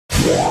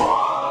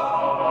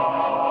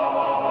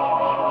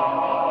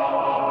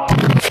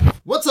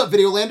up,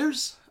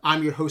 Videolanders?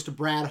 I'm your host,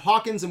 Brad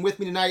Hawkins, and with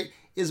me tonight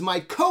is my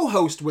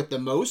co-host with the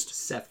most,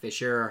 Seth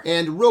Fisher.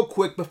 And real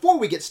quick, before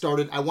we get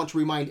started, I want to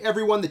remind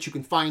everyone that you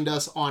can find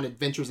us on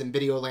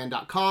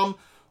adventuresinvideoland.com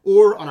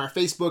or on our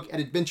Facebook at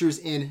Adventures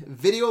in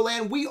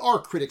Videoland. We are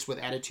critics with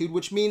attitude,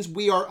 which means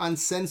we are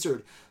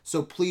uncensored.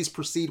 So please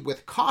proceed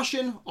with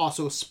caution.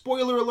 Also,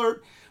 spoiler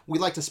alert. We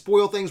like to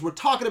spoil things we're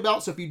talking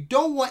about, so if you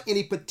don't want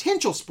any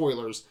potential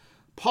spoilers,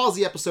 pause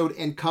the episode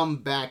and come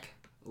back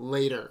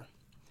later.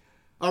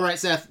 All right,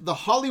 Seth, The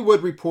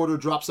Hollywood Reporter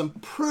dropped some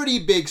pretty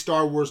big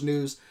Star Wars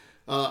news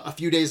a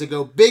few days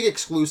ago. Big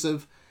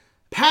exclusive.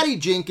 Patty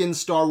Jenkins'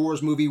 Star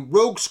Wars movie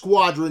Rogue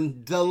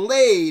Squadron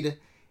delayed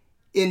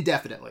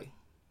indefinitely.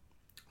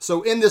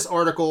 So in this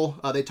article,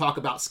 they talk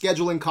about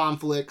scheduling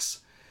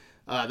conflicts.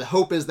 The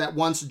hope is that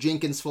once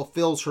Jenkins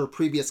fulfills her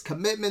previous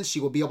commitments,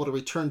 she will be able to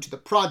return to the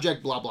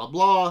project, blah, blah,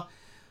 blah.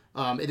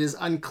 It is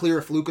unclear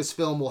if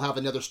Lucasfilm will have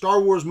another Star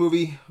Wars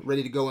movie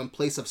ready to go in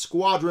place of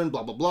Squadron,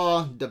 blah, blah,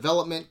 blah.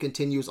 Development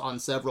continues on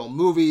several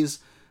movies.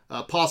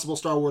 Possible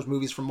Star Wars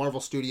movies from Marvel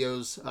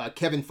Studios,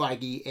 Kevin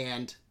Feige,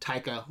 and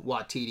Taika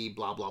Waititi,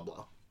 blah, blah,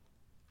 blah.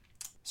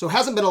 So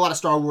hasn't been a lot of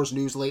Star Wars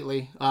news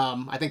lately.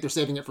 I think they're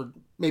saving it for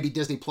maybe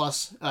Disney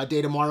Plus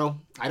Day tomorrow.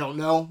 I don't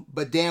know.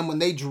 But damn, when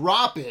they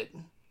drop it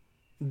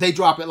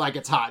like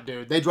it's hot,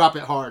 dude. They drop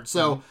it hard.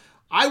 So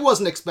I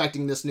wasn't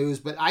expecting this news,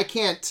 but I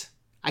can't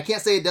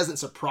say it doesn't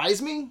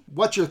surprise me.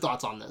 What's your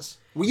thoughts on this?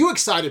 Were you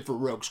excited for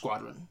Rogue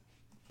Squadron?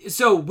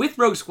 So with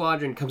Rogue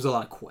Squadron comes a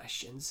lot of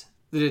questions.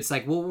 That it's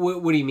like, well,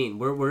 what do you mean?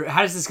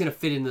 How is this going to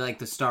fit into like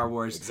the Star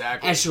Wars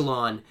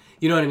echelon?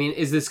 You know what I mean?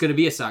 Is this going to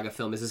be a saga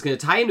film? Is this going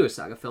to tie into a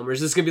saga film? Or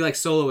is this going to be like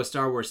Solo, a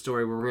Star Wars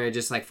story where we're going to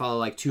just like follow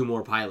like two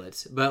more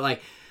pilots? But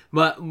like,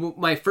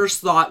 my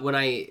first thought when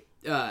I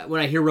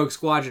hear Rogue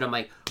Squadron, I'm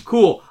like,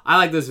 cool, I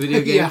like those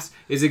video games.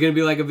 Yeah. Is it going to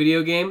be like a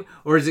video game?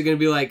 Or is it going to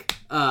be like,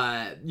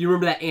 you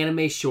remember that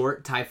anime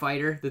short, TIE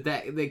Fighter,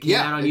 that came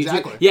out on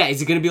exactly. YouTube? Yeah,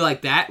 is it going to be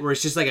like that, where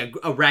it's just like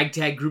a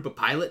ragtag group of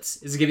pilots?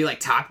 Is it going to be like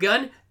Top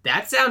Gun?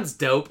 That sounds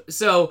dope.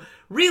 So,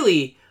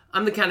 really,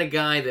 I'm the kind of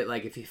guy that,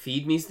 like, if you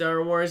feed me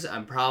Star Wars,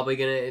 I'm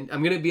going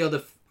to be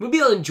able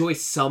to enjoy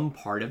some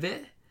part of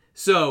it.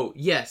 So,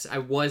 yes, I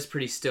was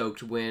pretty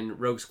stoked when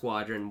Rogue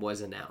Squadron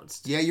was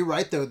announced. Yeah, you're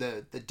right, though.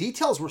 The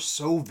details were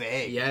so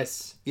vague.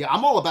 Yes. Yeah,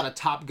 I'm all about a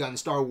Top Gun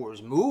Star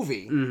Wars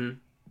movie. Mm-hmm.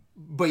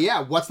 But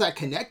yeah, what's that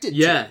connected to?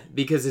 Yeah,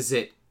 because is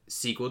it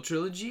sequel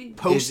trilogy?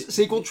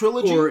 Post-sequel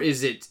trilogy? Or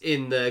is it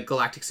in the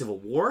Galactic Civil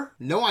War?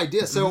 No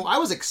idea. So I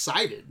was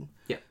excited.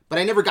 Yeah. But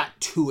I never got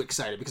too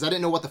excited because I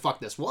didn't know what the fuck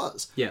this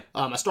was. Yeah.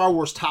 A Star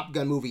Wars Top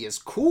Gun movie is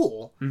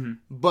cool,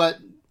 but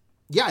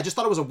yeah, I just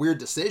thought it was a weird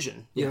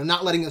decision. You know,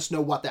 not letting us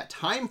know what that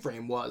time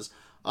frame was.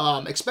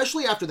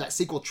 Especially after that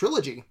sequel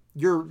trilogy.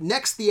 Your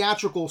next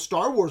theatrical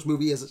Star Wars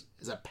movie is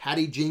a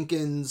Patty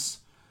Jenkins...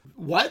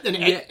 What? An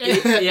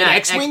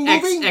X-Wing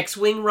movie?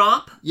 X-Wing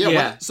romp?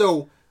 Yeah.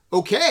 So,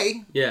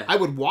 okay. Yeah. I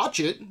would watch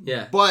it.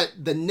 Yeah. But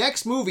the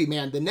next movie,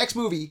 man, your next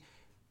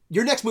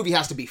movie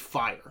has to be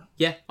fire.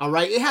 Yeah. All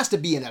right? It has to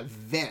be an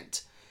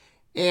event.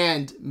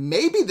 And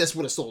maybe this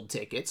would have sold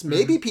tickets.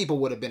 Maybe people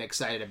would have been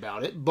excited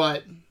about it,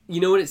 but...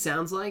 You know what it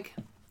sounds like?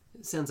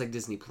 It sounds like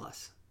Disney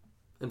Plus,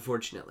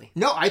 unfortunately.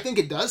 No, I think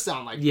it does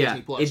sound like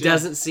Disney Plus. It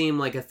doesn't seem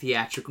like a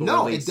theatrical release.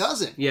 No, it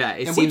doesn't. Yeah,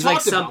 it and seems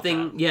like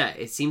something... Yeah,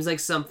 it seems like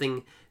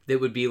something that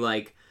would be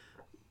like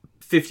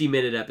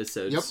 50-minute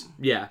episodes. Yep.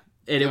 Yeah.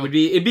 And it'd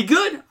be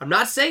good. I'm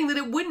not saying that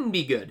it wouldn't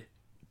be good.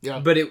 Yeah.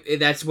 But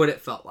that's what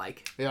it felt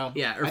like. Yeah.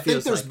 Yeah. I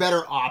think there's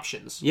better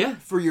options. Yeah.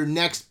 For your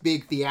next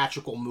big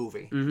theatrical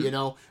movie, you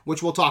know,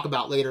 which we'll talk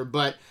about later.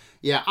 But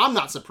yeah, I'm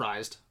not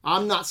surprised.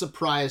 I'm not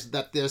surprised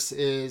that this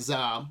is,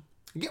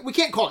 we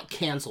can't call it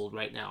canceled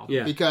right now.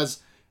 Yeah.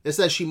 Because it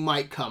says she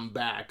might come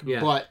back. Yeah.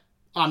 But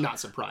I'm not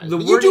surprised.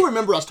 But you do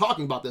remember us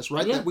talking about this,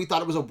 right? Yeah. That we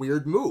thought it was a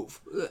weird move.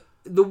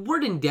 The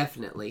word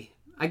indefinitely,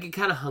 I get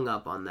kind of hung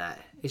up on that.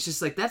 It's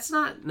just like, that's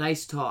not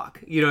nice talk.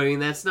 You know what I mean?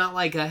 That's not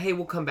like, hey,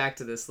 we'll come back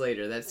to this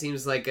later. That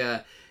seems like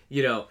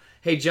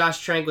hey,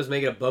 Josh Trank was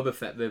making a Boba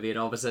Fett movie, and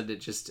all of a sudden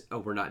it just,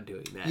 we're not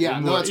doing that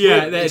anymore. No, it's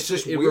weird. It's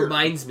just it weird.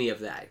 Reminds me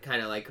of that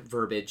kind of like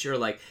verbiage, or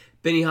like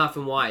Benioff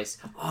and Weiss.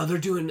 Oh, they're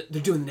doing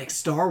the next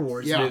Star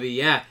Wars movie.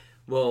 Yeah.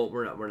 Well,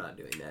 we're not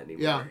doing that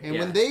anymore. Yeah, and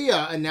when they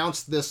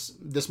announced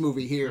this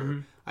movie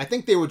here, I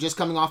think they were just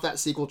coming off that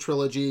sequel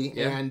trilogy,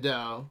 and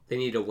they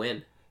need to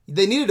win.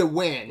 They needed a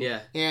win.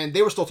 Yeah. And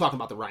they were still talking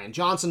about the Rian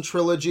Johnson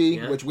trilogy,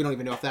 which we don't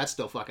even know if that's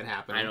still fucking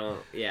happening.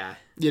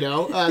 You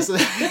know? So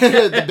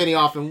the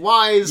Benioff and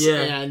Weiss.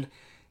 Yeah. And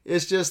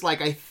it's just like,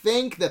 I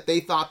think that they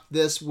thought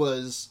this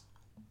was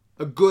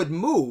a good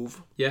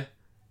move. Yeah.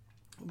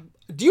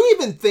 Do you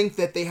even think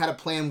that they had a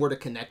plan where to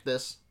connect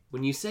this?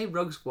 When you say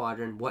Rogue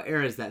Squadron, what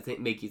era does that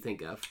make you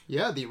think of?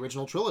 Yeah, the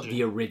original trilogy.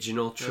 The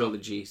original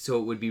trilogy. Yeah. So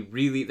it would be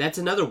really... That's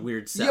another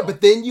weird sell. Yeah,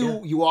 but then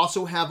you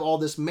also have all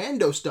this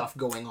Mando stuff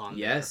going on.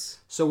 Yes.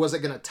 There. So was it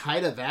going to tie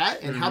to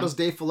that? And how does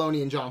Dave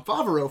Filoni and Jon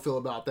Favreau feel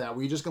about that?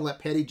 Were you just going to let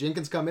Patty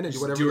Jenkins come in and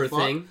do whatever the fuck?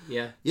 Thing?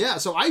 Yeah. Yeah,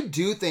 so I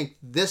do think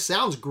this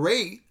sounds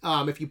great.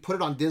 If you put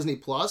it on Disney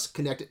Plus,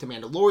 connect it to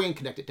Mandalorian,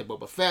 connect it to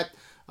Boba Fett,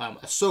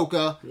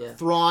 Ahsoka,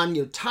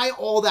 Thrawn, tie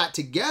all that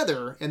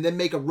together and then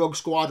make a Rogue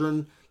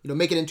Squadron...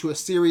 make it into a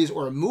series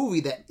or a movie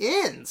that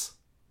ends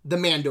the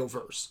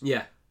Mandoverse.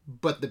 Yeah.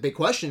 But the big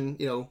question,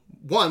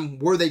 one,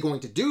 were they going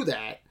to do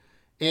that?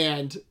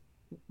 And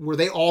were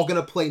they all going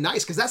to play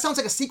nice? Because that sounds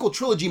like a sequel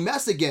trilogy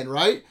mess again,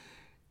 right?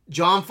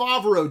 Jon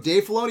Favreau,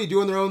 Dave Filoni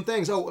doing their own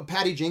things. Oh,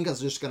 Patty Jenkins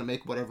is just going to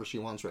make whatever she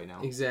wants right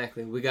now.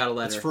 Exactly. We got to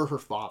let her. It's for her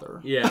father.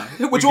 Yeah.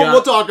 Which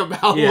we'll talk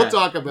about. Yeah. We'll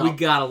talk about. We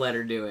got to let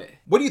her do it.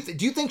 What do you think?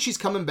 Do you think she's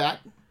coming back?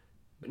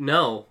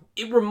 No.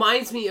 It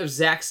reminds me of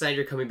Zack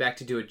Snyder coming back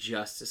to do a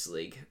Justice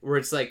League, where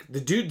it's like, the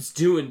dude's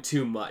doing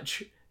too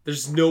much.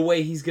 There's no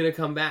way he's going to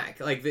come back.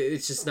 Like,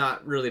 it's just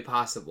not really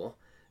possible.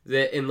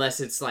 Unless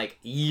it's, like,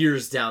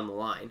 years down the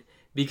line.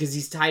 Because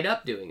he's tied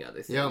up doing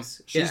other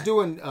things. Yeah. She's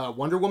doing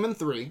Wonder Woman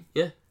 3.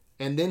 Yeah.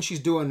 And then she's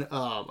doing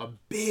a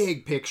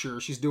big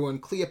picture. She's doing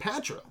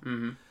Cleopatra.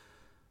 Mm-hmm.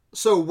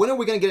 So when are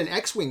we going to get an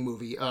X-Wing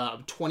movie?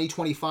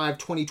 2025,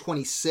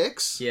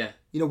 2026? Yeah.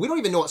 We don't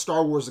even know what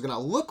Star Wars is going to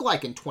look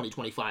like in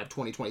 2025,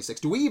 2026.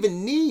 Do we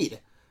even need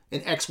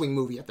an X-Wing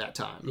movie at that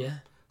time? Yeah.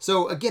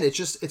 So again,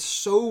 it's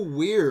so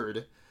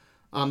weird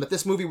that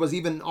this movie was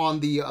even on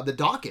the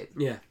docket.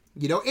 Yeah.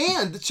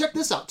 And check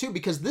this out too,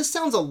 because this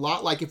sounds a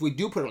lot like if we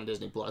do put it on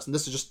Disney Plus, and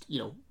this is just,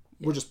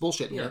 we're just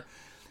bullshitting here.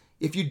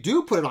 If you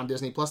do put it on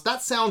Disney Plus,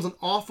 that sounds an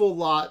awful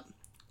lot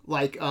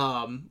like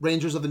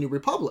Rangers of the New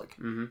Republic.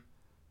 Mm-hmm.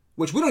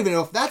 Which we don't even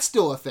know if that's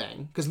still a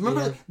thing. Because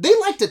remember, they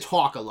like to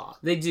talk a lot.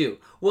 They do.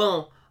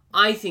 Well,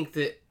 I think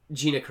that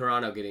Gina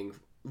Carano getting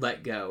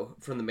let go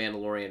from The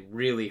Mandalorian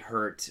really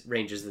hurt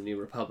Rangers of the New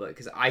Republic.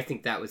 Because I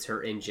think that was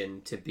her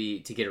engine to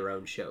get her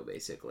own show,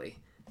 basically.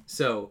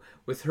 So,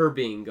 with her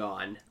being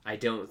gone, I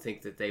don't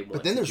think that they want to do that.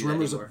 But then there's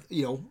rumors of,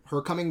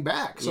 her coming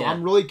back. So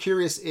I'm really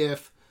curious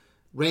if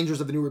Rangers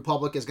of the New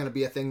Republic is going to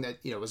be a thing that,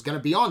 is going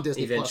to be on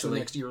Disney Plus in the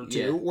next year or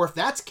two. Or if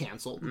that's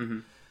canceled. Mm-hmm.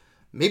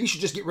 Maybe you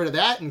should just get rid of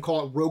that and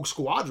call it Rogue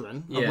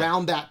Squadron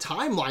around that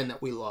timeline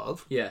that we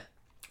love. Yeah.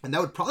 And that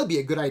would probably be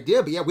a good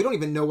idea. But we don't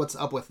even know what's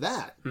up with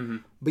that. Mm-hmm.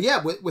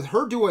 But with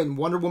her doing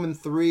Wonder Woman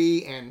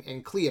 3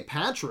 and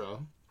Cleopatra,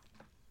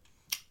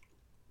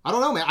 I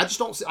don't know, man. I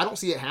don't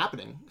see it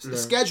happening. It's the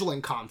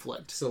scheduling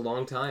conflict. It's a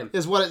long time.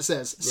 Is what it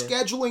says. Yeah.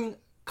 Scheduling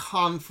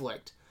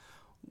conflict.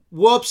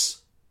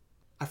 Whoops.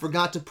 I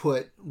forgot to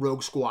put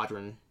Rogue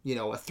Squadron, a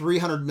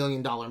 $300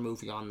 million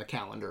movie on the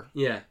calendar.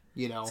 Yeah.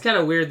 It's kind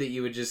of weird that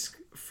you would just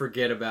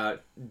forget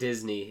about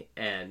Disney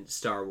and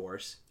Star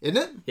Wars. Isn't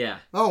it? Yeah.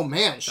 Oh,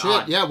 man.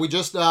 Shit. Yeah, we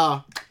just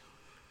don't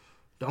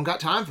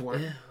got time for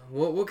it. Yeah.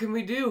 What can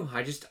we do?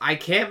 I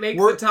can't make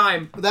the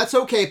time. That's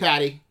okay,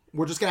 Patty.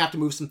 We're just going to have to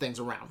move some things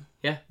around.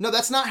 Yeah. No,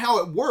 that's not how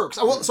it works.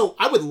 So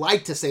I would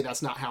like to say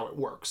that's not how it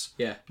works.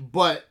 Yeah.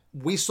 But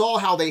we saw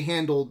how they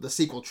handled the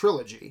sequel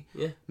trilogy.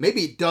 Yeah.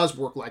 Maybe it does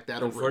work like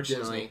that over at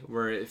Disney.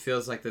 Where it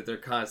feels like that they're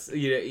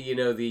constant.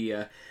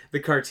 The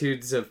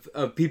cartoons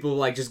of people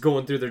like just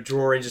going through their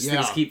drawer and just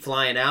things keep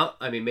flying out.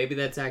 I mean, maybe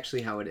that's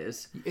actually how it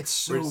is. It's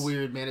so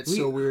weird, man. It's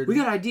so weird. We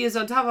got ideas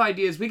on top of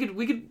ideas. We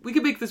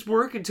could make this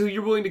work until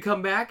you're willing to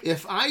come back.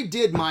 If I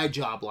did my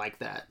job like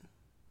that,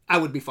 I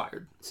would be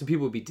fired. Some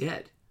people would be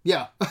dead.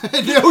 Yeah.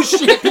 No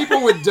shit.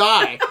 People would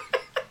die.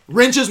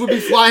 Wrenches would be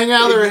flying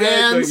out of their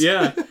hands.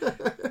 Yeah.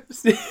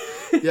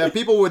 Yeah,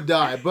 people would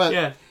die.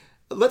 But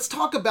let's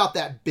talk about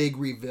that big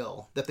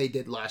reveal that they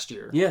did last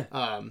year.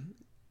 Yeah.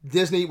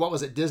 Disney, what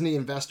was it? Disney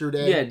Investor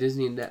Day? Yeah,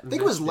 Disney Investor Day. I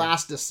think it was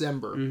last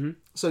December. Mm-hmm.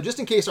 So just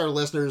in case our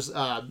listeners,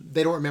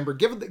 they don't remember,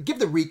 give the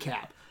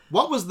recap.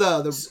 What was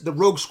the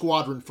Rogue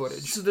Squadron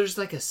footage? So there's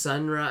like a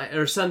sunrise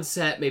or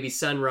sunset, maybe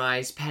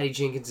sunrise. Patty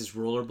Jenkins is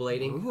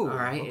rollerblading. Ooh, all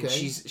right, okay. And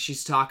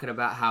she's talking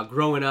about how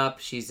growing up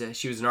she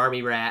was an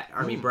army brat.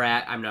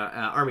 I'm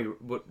not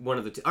one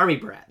of the two. Army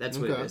brat. That's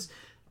what it is.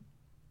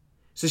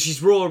 So she's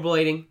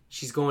rollerblading.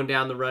 She's going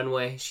down the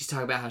runway. She's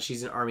talking about how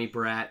she's an army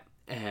brat.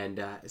 And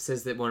it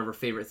says that one of her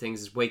favorite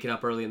things is waking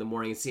up early in the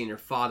morning and seeing her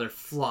father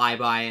fly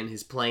by in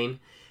his plane.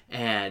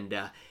 And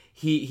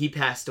he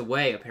passed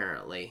away,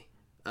 apparently,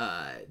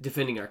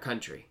 defending our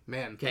country.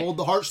 Man, pulled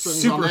the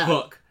heartstrings on that. Super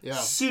hook. Yeah.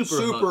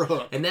 Super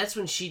hook. And that's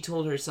when she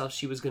told herself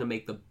she was going to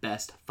make the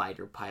best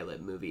fighter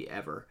pilot movie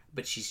ever.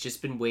 But she's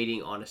just been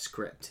waiting on a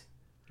script,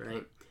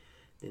 right?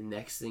 The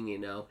next thing you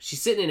know,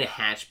 she's sitting in a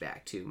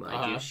hatchback, too,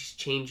 mind you. She's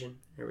changing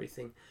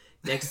everything.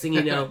 Next thing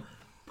you know,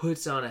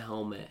 puts on a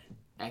helmet.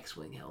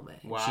 X-Wing helmet.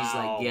 And she's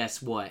like, guess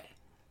what?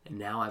 And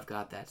now I've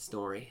got that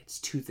story. It's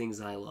two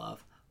things I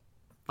love.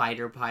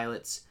 Fighter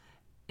pilots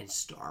and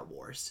Star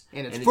Wars.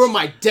 And it's for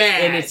my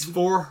dad. And it's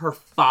for her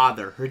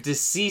father. Her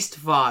deceased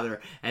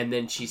father. And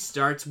then she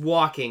starts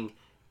walking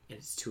and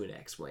it's to an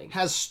X-Wing.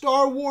 Has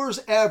Star Wars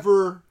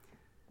ever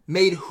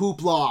made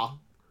hoopla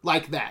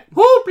like that.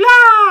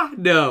 Hoopla!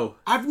 No.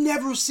 I've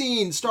never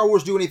seen Star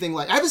Wars do anything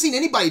like... I haven't seen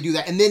anybody do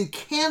that and then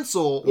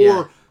cancel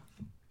or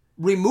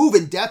remove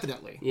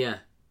indefinitely. Yeah.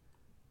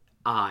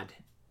 Odd.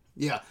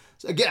 Yeah.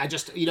 So again, I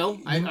just,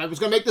 I was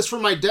going to make this for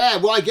my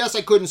dad. Well, I guess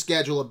I couldn't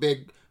schedule a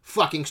big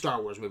fucking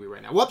Star Wars movie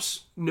right now.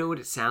 Whoops. You know what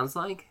it sounds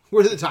like?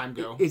 Where did the time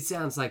go? It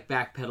sounds like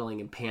backpedaling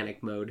in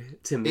panic mode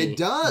to me. It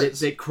does.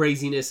 That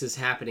craziness is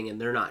happening and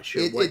they're not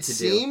sure what to do. It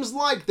seems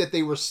like that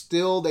they were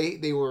still,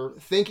 they were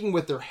thinking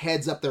with their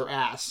heads up their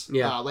ass.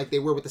 Yeah. Like they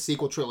were with the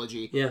sequel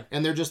trilogy. Yeah.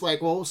 And they're just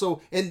like, well,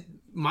 so, and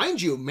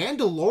mind you,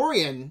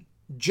 Mandalorian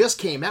just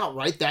came out,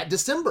 right? That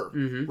December,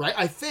 right?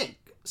 I think.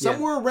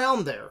 Somewhere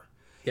around there.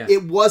 Yeah.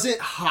 It wasn't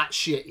hot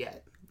shit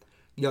yet.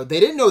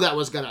 They didn't know that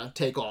was going to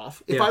take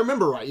off. If I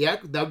remember right,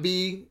 would that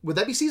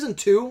be season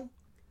 2?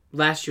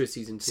 Last year was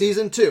season 2.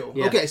 Season 2.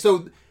 Yeah. Okay,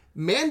 so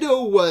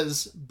Mando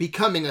was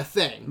becoming a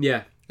thing.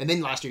 Yeah. And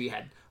then last year you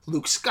had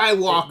Luke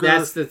Skywalker,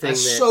 That's the thing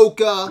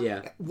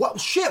Ahsoka. Well,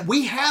 shit,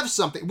 we have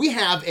something. We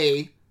have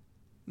a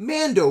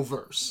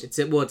Mandoverse. It's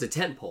a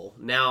tentpole.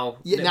 Now,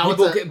 now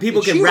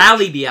people can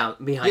rally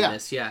behind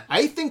this. Yeah.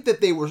 I think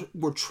that they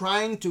were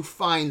trying to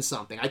find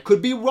something. I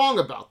could be wrong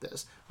about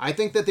this. I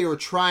think that they were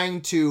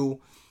trying to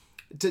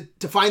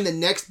find the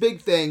next big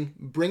thing,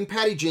 bring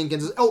Patty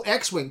Jenkins. Oh,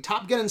 X-Wing,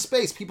 Top Gun in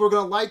space. People are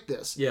going to like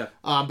this. Yeah.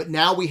 But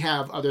now we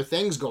have other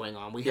things going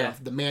on. We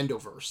have the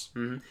Mandoverse.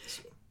 Mm-hmm.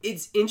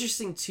 It's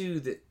interesting, too,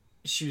 that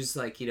she was,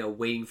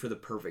 waiting for the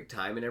perfect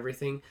time and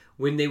everything.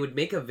 When they would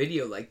make a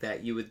video like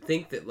that, you would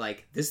think that,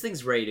 this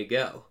thing's ready to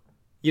go.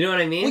 You know what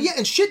I mean? Well, yeah,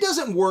 and shit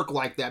doesn't work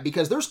like that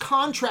because there's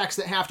contracts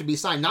that have to be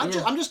signed. I'm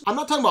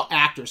not talking about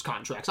actors'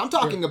 contracts. I'm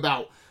talking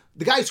about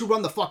the guys who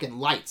run the fucking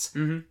lights,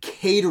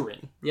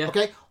 catering,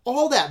 okay?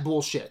 All that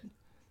bullshit.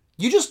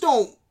 You just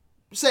don't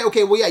say,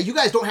 okay, well, yeah, you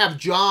guys don't have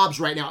jobs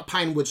right now at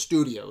Pinewood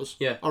Studios.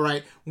 Yeah. All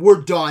right,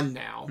 we're done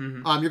now.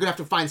 You're gonna have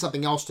to find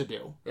something else to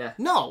do. Yeah.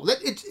 No,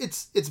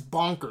 it's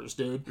bonkers,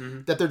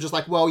 dude. That they're just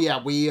like, well,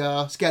 yeah, we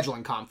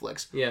scheduling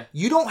conflicts. Yeah.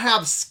 You don't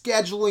have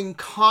scheduling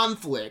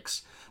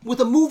conflicts with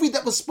a movie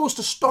that was supposed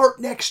to start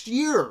next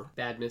year.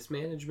 Bad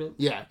mismanagement.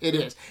 Yeah, it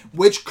is.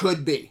 Which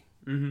could be.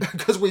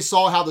 Because we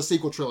saw how the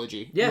sequel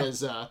trilogy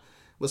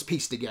was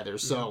pieced together.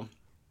 So,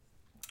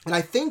 and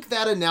I think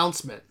that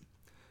announcement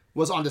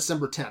was on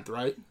December 10th,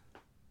 right?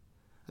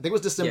 I think it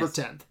was December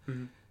 10th.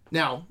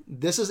 Now,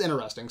 this is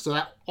interesting. So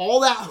that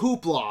all that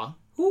hoopla,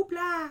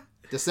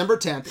 December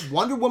 10th,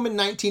 Wonder Woman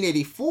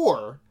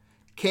 1984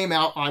 came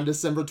out on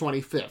December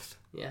 25th.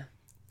 Yeah.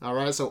 All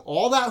right, so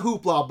all that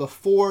hoopla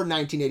before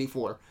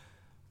 1984.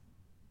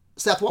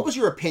 Seth, what was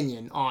your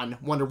opinion on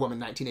Wonder Woman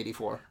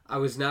 1984? I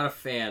was not a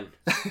fan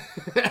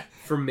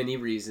for many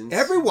reasons.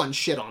 Everyone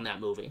shit on that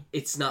movie.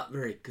 It's not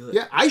very good.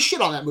 Yeah, I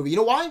shit on that movie. You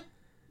know why?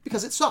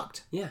 Because it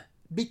sucked. Yeah.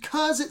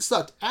 Because it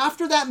sucked.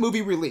 After that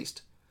movie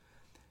released,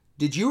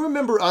 did you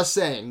remember us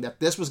saying that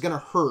this was going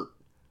to hurt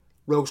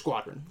Rogue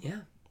Squadron?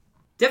 Yeah.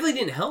 Definitely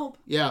didn't help.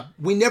 Yeah.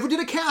 We never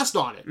did a cast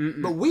on it.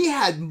 But we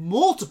had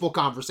multiple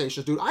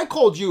conversations, dude. I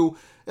called you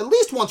at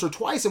least once or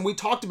twice, and we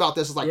talked about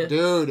this. It's like,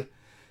 dude,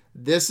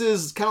 this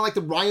is kind of like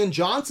the Rian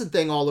Johnson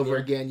thing all over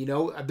again.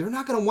 They're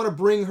not going to want to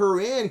bring her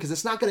in because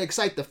it's not going to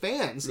excite the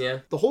fans. Yeah.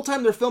 The whole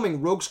time they're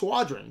filming Rogue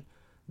Squadron,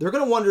 they're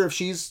going to wonder if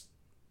she's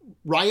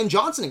Rian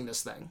Johnsoning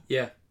this thing.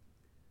 Yeah.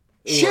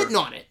 Shitting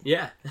on it.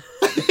 Yeah.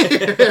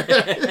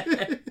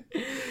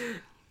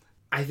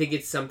 I think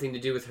it's something to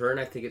do with her, and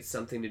I think it's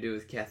something to do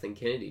with Kathleen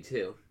Kennedy,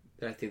 too.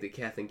 I think that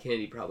Kathleen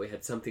Kennedy probably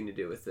had something to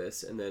do with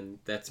this, and then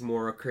that's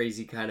more a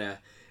crazy kind of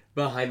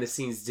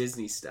behind-the-scenes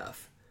Disney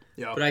stuff.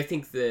 Yeah. But I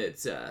think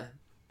that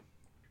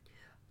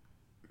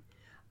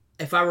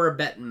if I were a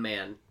betting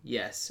man,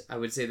 yes, I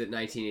would say that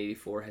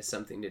 1984 has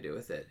something to do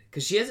with it.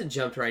 Because she hasn't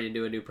jumped right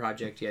into a new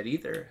project yet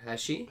either,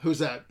 has she? Who's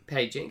that?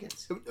 Patty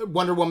Jenkins.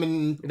 Wonder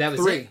Woman 3. That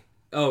was it?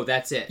 Oh,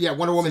 that's it. Yeah,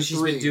 Wonder Woman 3.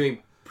 She's been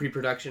doing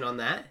pre-production on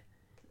that?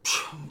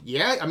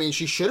 Yeah, I mean,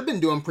 she should have been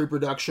doing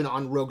pre-production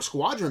on Rogue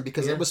Squadron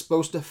because it was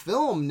supposed to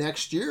film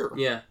next year.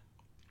 Yeah.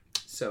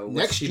 So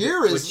next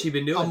year is what's she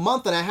been doing? A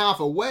month and a half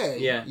away.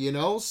 Yeah.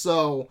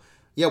 So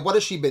yeah, what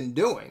has she been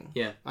doing?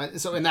 Yeah.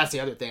 And that's the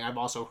other thing. I've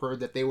also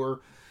heard that they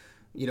were,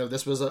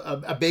 this was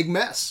a big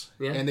mess.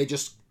 Yeah. And they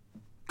just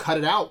cut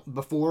it out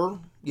before,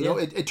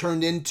 it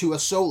turned into a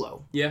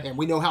Solo. Yeah. And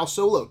we know how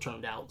Solo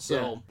turned out.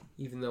 So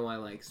even though I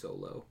like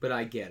Solo, but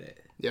I get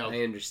it. Yeah.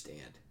 I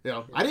understand.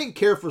 Yeah. I didn't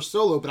care for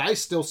Solo, but I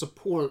still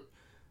support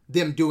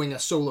them doing a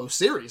Solo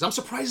series. I'm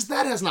surprised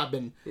that has not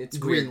been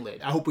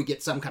greenlit. I hope we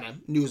get some kind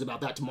of news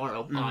about that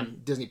tomorrow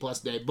on Disney Plus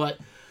Day. But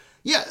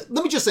yeah,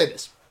 let me just say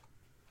this.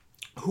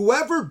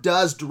 Whoever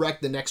does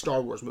direct the next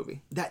Star Wars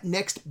movie, that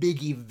next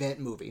big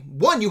event movie,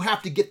 one, you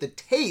have to get the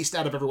taste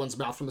out of everyone's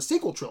mouth from the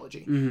sequel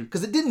trilogy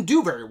because it didn't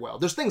do very well.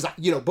 There's things,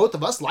 both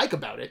of us like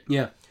about it.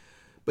 Yeah.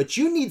 But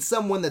you need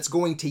someone that's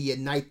going to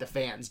unite the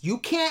fans. You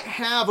can't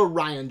have a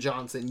Rian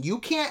Johnson. You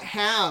can't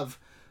have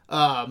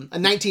a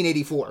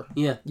 1984.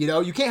 Yeah.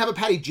 You can't have a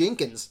Patty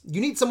Jenkins. You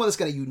need someone that's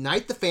going to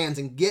unite the fans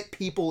and get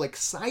people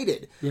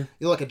excited. Yeah.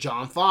 Like a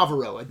Jon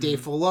Favreau, a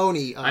Dave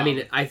Filoni. I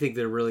mean, I think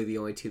they're really the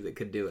only two that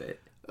could do it.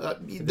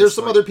 There's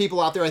some other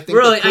people out there I think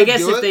really. that could I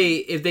guess do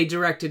if they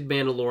directed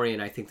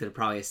Mandalorian, I think that's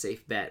probably a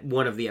safe bet.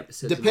 One of the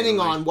episodes, depending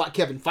on what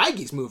Kevin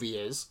Feige's movie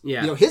is.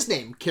 Yeah. You know, his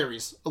name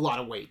carries a lot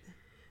of weight.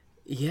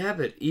 Yeah,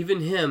 but even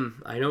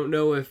him, I don't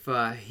know if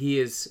he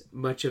is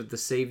much of the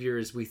savior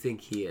as we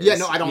think he is. Yeah,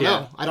 no, I don't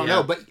know. I don't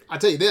know. But I'll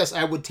tell you this,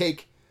 I would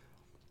take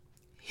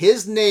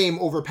his name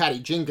over Patty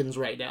Jenkins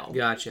right now.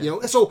 Gotcha. You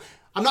know, so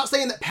I'm not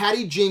saying that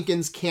Patty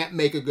Jenkins can't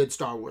make a good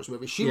Star Wars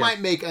movie. She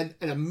might make an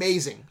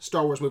amazing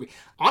Star Wars movie.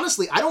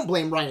 Honestly, I don't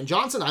blame Rian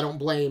Johnson. I don't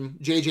blame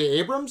J.J.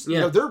 Abrams.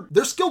 Yeah. You know,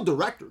 they're skilled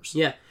directors.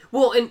 Yeah.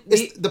 Well, and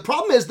the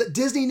problem is that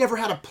Disney never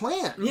had a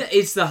plan. Yeah,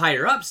 it's the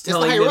higher ups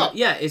telling them.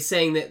 Yeah, it's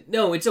saying that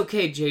no, it's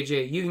okay,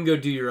 JJ. You can go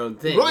do your own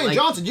thing. Rian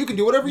Johnson, you can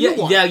do whatever you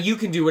want. Yeah, you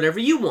can do whatever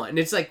you want. And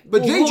it's like,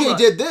 but JJ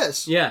did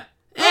this. Yeah.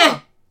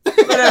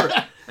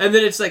 Whatever. And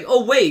then it's like,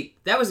 oh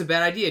wait, that was a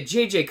bad idea.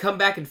 JJ, come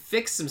back and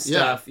fix some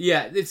stuff.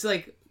 Yeah, it's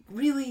like,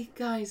 really,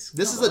 guys?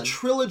 This is a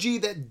trilogy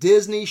that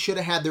Disney should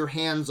have had their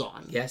hands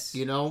on. Yes.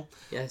 You know?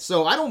 Yes.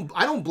 So I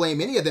don't blame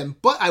any of them,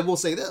 but I will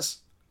say this.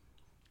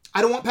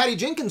 I don't want Patty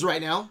Jenkins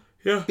right now.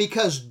 Yeah.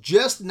 Because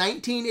just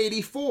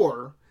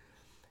 1984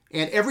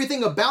 and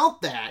everything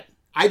about that,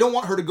 I don't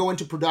want her to go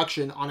into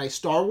production on a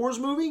Star Wars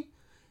movie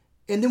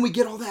and then we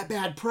get all that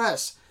bad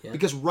press. Yeah.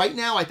 Because right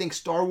now I think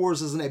Star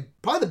Wars is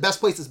probably the best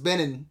place it's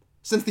been in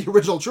since the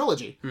original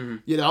trilogy. Mm-hmm.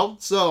 You know?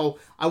 So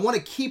I want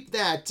to keep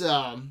that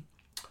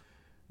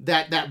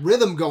that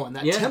rhythm going,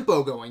 that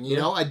tempo going, you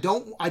know? I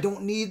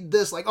don't need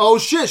this like, oh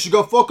shit, she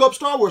go fuck up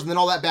Star Wars and then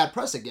all that bad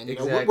press again. You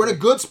know, we're in a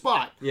good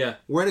spot. Yeah.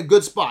 We're in a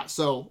good spot.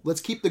 So let's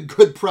keep the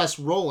good press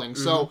rolling.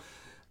 Mm-hmm. So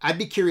I'd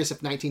be curious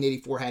if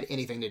 1984 had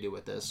anything to do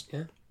with this.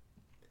 Yeah.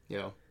 You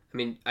know. I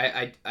mean,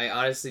 I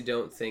honestly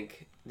don't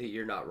think that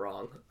you're not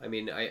wrong. I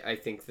mean, I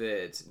think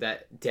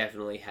that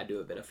definitely had to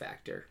have been a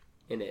factor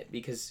in it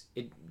because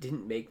it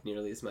didn't make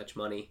nearly as much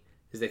money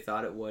as they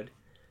thought it would.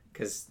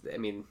 Because, I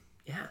mean,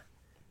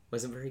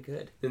 wasn't very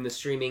good. Then the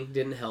streaming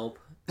didn't help.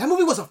 That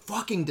movie was a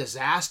fucking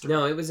disaster.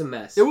 No, it was a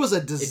mess. It was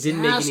a disaster. It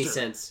didn't make any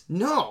sense.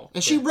 No.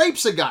 And she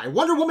rapes a guy.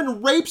 Wonder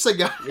Woman rapes a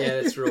guy.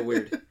 Yeah, that's real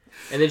weird.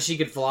 And then she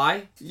could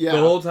fly the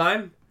whole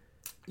time?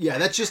 Yeah,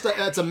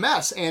 that's a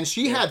mess. And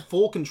she had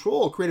full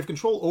control, creative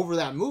control over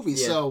that movie.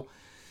 Yeah. So,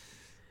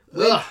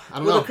 I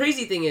don't know. The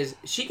crazy thing is,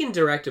 she can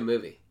direct a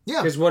movie.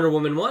 Yeah. Because Wonder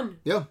Woman 1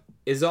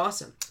 is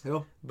awesome.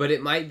 Yeah. But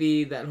it might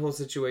be that whole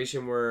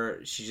situation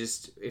where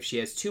if she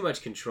has too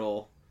much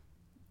control,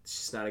 it's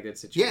just not a good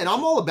situation. Yeah, and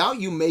I'm all about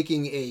you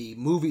making a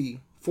movie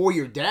for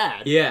your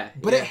dad. Yeah.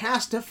 But it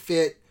has to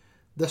fit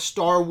the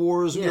Star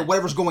Wars, you know,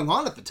 whatever's going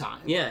on at the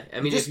time. Yeah.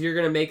 I mean, if you're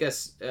going to make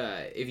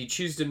if you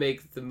choose to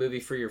make the movie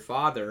for your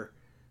father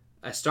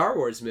a Star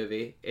Wars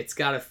movie, it's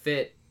got to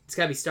fit. It's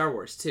got to be Star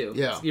Wars, too.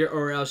 Yeah.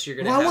 Or else you're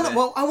going to have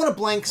I want a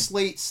blank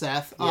slate,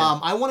 Seth. Yeah.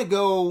 I want to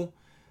go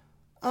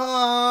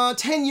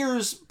 10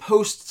 years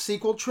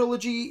post-sequel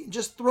trilogy.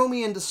 Just throw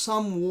me into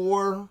some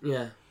war.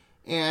 Yeah.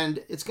 And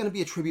it's going to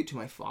be a tribute to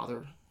my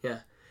father. Yeah. You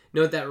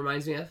know what that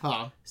reminds me of?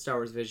 Huh? Star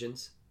Wars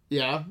Visions.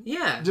 Yeah?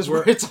 Yeah. Just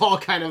where it's all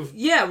kind of...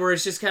 Yeah, where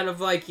it's just kind of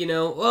like, you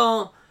know,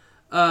 well,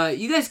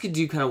 you guys could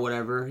do kind of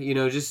whatever. You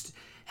know, just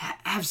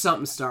have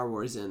something Star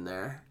Wars in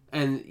there.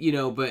 And, you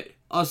know, but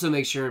also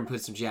make sure and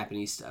put some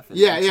Japanese stuff in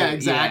there. Yeah,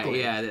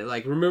 exactly. Yeah,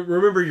 like,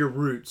 remember your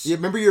roots. Yeah,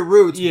 remember your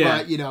roots. Yeah.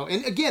 But, you know,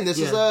 and again, this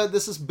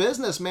is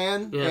business,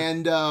 man. Yeah.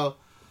 And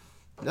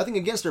nothing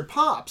against her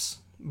pops.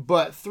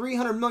 But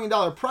 $300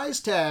 million price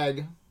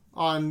tag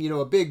on, you know,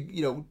 a big,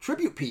 you know,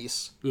 tribute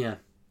piece. Yeah.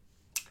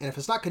 And if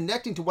it's not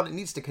connecting to what it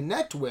needs to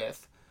connect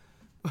with,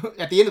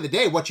 at the end of the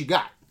day, what you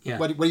got? Yeah.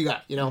 What do you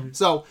got? You know? Mm-hmm.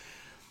 So,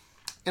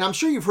 and I'm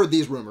sure you've heard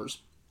these rumors.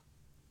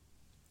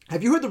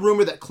 Have you heard the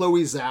rumor that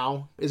Chloe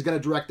Zhao is going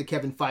to direct the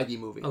Kevin Feige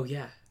movie? Oh,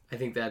 yeah. I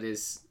think that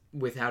is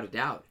without a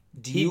doubt.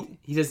 He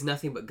does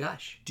nothing but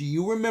gush. Do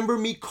you remember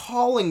me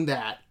calling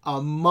that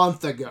a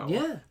month ago?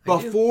 Yeah.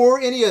 Before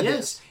any of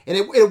this. And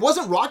it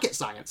wasn't rocket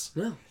science.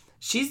 No.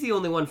 She's the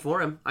only one for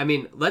him. I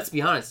mean, let's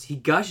be honest. He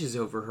gushes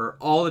over her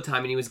all the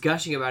time, and he was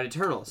gushing about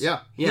Eternals.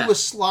 Yeah. He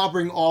was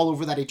slobbering all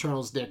over that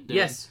Eternals dick, dude.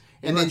 Yes.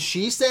 And then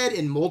she said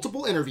in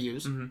multiple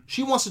interviews,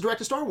 she wants to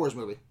direct a Star Wars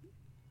movie.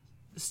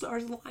 The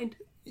stars aligned.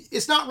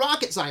 It's not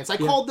rocket science. I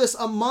called this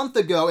a month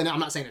ago, and I'm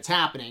not saying it's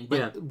happening,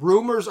 but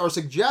rumors are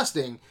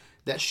suggesting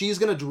that she's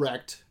going to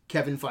direct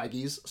Kevin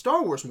Feige's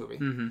Star Wars movie.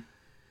 Mm-hmm.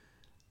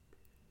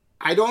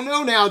 I don't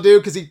know now,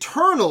 dude, because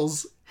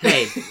Eternals...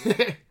 Hey.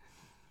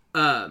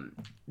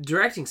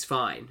 Directing's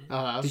fine.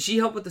 Did she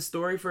help with the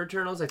story for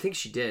Eternals? I think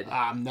she did.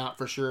 I'm not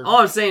for sure. All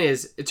I'm saying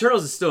is,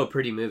 Eternals is still a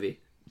pretty movie.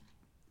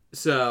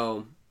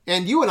 So...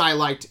 And you and I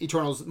liked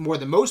Eternals more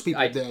than most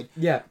people did.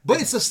 Yeah.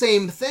 But it's the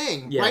same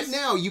thing. Yes. Right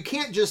now, you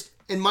can't just...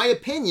 In my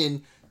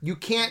opinion... You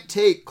can't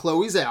take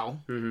Chloe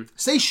Zhao,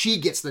 say she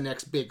gets the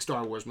next big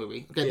Star Wars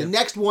movie. Okay, the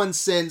next one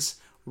since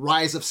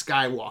Rise of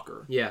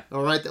Skywalker. Yeah.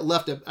 All right, that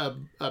left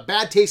a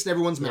bad taste in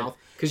everyone's mouth.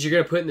 Because you're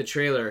going to put in the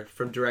trailer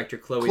from director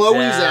Chloe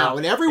Zhao.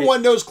 And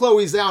everyone knows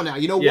Chloe Zhao now.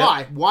 You know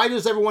why? Why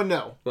does everyone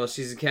know? Well,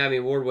 she's Academy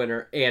Award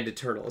winner and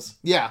Eternals.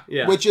 Yeah.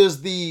 Which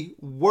is the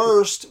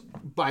worst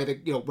by the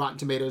Rotten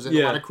Tomatoes and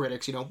a lot of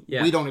critics.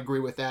 We don't agree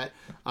with that.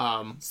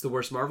 It's the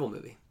worst Marvel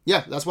movie.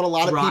 Yeah, that's what a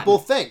lot of people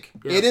think.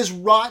 Yeah. It is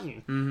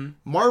rotten. Mm-hmm.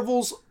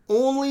 Marvel's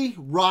only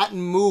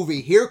rotten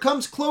movie. Here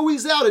comes Chloe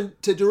Zhao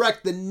to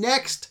direct the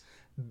next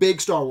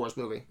big Star Wars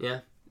movie.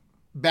 Yeah.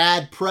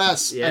 Bad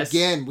press. Yes,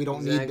 again, we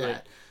don't need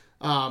that.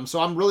 So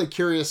I'm really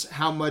curious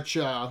how much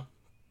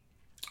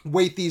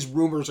weight these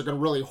rumors are going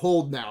to really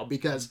hold now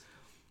because,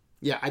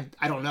 I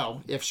don't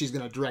know if she's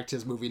going to direct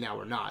his movie now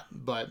or not.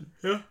 But,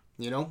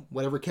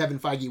 whatever Kevin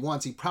Feige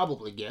wants, he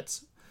probably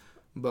gets.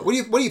 But what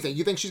do you think?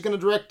 You think she's going to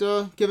direct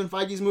Kevin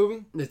Feige's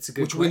movie? That's a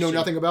good question. Which we know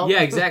nothing about?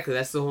 Yeah, exactly.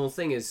 That's the whole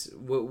thing is,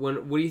 what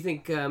do you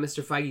think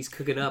Mr. Feige's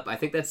cooking up? I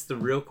think that's the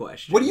real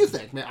question. What do you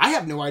think, man? I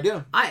have no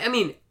idea. I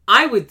mean,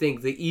 I would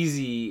think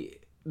the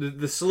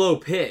slow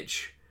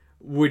pitch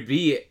would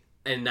be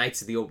a Knights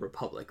of the Old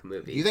Republic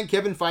movie. Do you think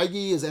Kevin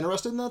Feige is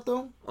interested in that,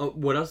 though?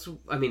 What else?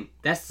 I mean,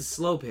 that's the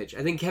slow pitch.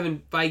 I think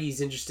Kevin Feige's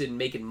interested in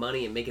making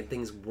money and making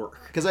things work.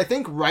 Because I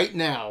think right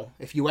now,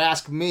 if you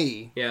ask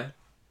me... Yeah.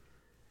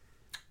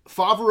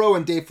 Favreau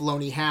and Dave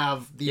Filoni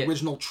have the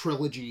original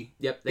trilogy.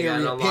 Yep, they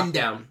got it on pinned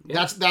down.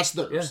 Yep. That's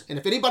theirs. Yeah. And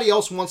if anybody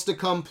else wants to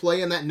come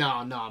play in that,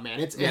 nah, man,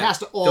 it has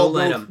to all Don't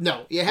let them.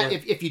 No,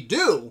 if you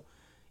do,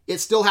 it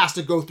still has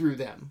to go through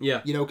them.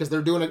 Yeah, because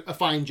they're doing a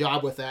fine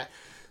job with that.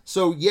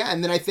 So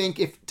and then I think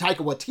if Taika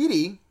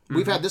Waititi,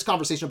 we've had this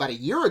conversation about a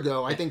year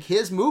ago. I think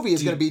his movie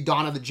is going to be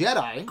Dawn of the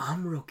Jedi.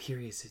 I'm real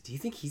curious. Do you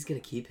think he's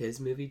going to keep his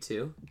movie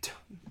too?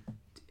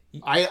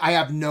 I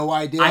have no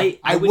idea.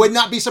 I would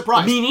not be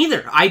surprised. Me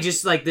neither. I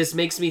just this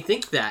makes me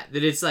think that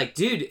it's like,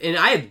 dude, and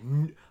I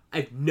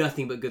have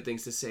nothing but good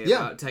things to say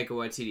about Taika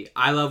Waititi.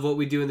 I love what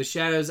we do in the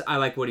shadows. I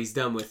like what he's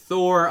done with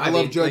Thor. I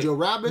love Jojo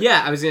Rabbit.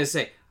 Yeah, I was gonna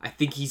say I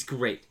think he's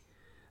great,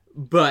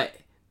 but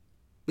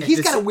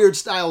he's got a weird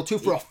style too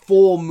for a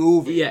full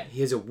movie. Yeah, he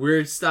has a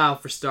weird style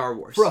for Star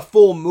Wars for a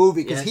full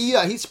movie because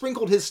he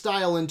sprinkled his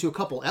style into a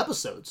couple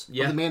episodes of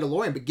The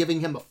Mandalorian, but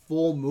giving him a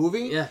full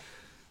movie. Yeah.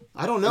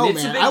 I don't know, man.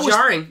 It's a bit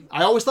jarring.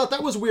 I always thought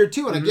that was weird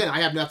too. And again,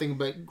 I have nothing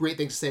but great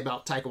things to say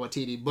about Taika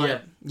Waititi.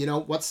 But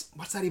what's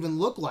that even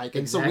look like?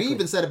 And so we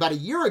even said about a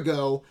year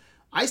ago,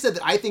 I said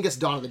that I think it's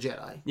Dawn of the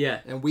Jedi. Yeah,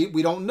 and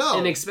we don't know.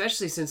 And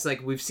especially since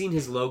we've seen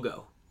his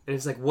logo, and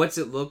it's what's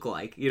it look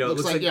like? It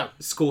looks like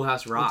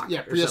Schoolhouse Rock.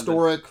 Yeah,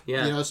 prehistoric.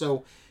 Yeah.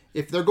 So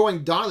if they're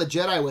going Dawn of the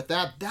Jedi with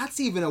that, that's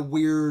even a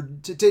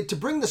weird to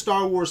bring the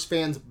Star Wars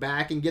fans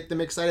back and get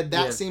them excited.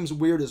 That seems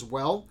weird as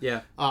well.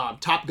 Yeah.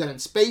 Top Gun in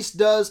Space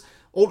does.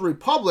 Old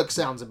Republic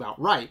sounds about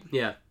right.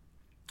 Yeah.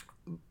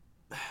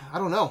 I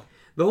don't know.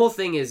 The whole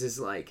thing is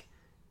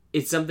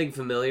it's something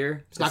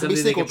familiar. It's not going to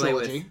be sequel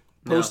trilogy.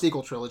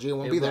 Post-sequel trilogy. It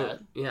won't be that.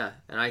 Yeah.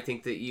 And I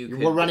think that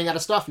we're running out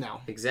of stuff now.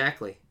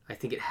 Exactly. I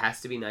think it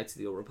has to be Knights of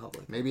the Old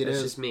Republic. Maybe That's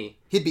is. just me.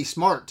 He'd be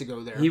smart to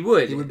go there. He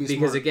would be because,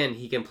 smart. Again,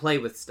 he can play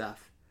with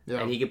stuff. Yeah.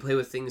 And he can play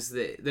with things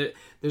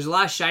there's a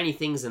lot of shiny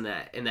things in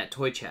that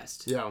toy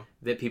chest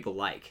that people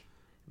like.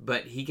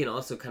 But he can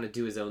also kind of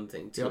do his own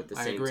thing, too, at the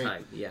same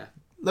time. Yeah.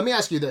 Let me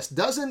ask you this.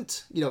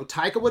 Doesn't,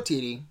 Taika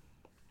Waititi,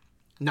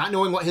 not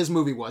knowing what his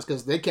movie was,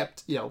 because they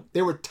kept,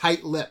 they were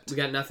tight-lipped. We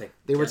got nothing.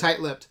 They were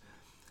tight-lipped.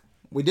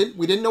 We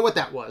didn't know what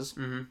that was.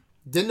 Mm-hmm.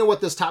 Didn't know what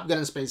this Top Gun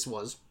in Space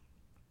was.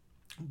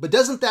 But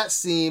doesn't that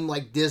seem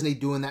like Disney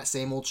doing that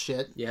same old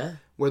shit? Yeah.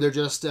 Where they're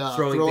just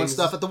throwing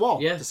stuff at the wall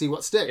to see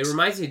what sticks. It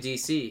reminds me of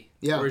DC.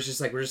 Yeah. Where it's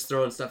just we're just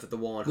throwing stuff at the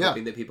wall and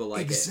hoping that people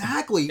like it.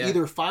 Exactly. Yeah.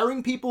 Either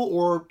firing people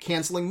or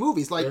canceling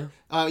movies.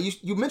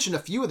 You mentioned a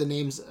few of the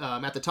names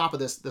at the top of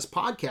this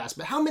podcast,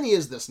 but how many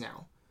is this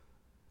now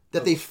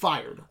that they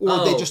fired? Or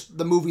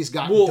the movies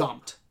got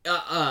dumped?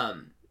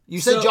 You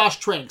said Josh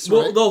Tranks, right?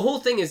 Well, the whole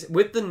thing is,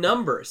 with the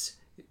numbers,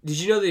 did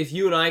you know that if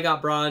you and I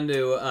got brought on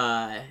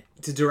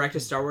to direct a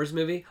Star Wars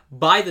movie,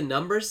 by the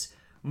numbers,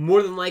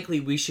 more than likely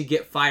we should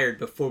get fired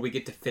before we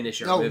get to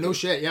finish our movie. No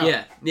shit,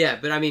 yeah. Yeah,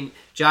 but I mean,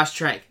 Josh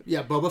Trank.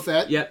 Yeah, Boba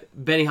Fett. Yep,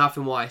 Benny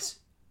Hoffman Weiss.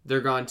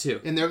 They're gone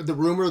too. And the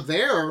rumor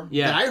there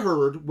that I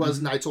heard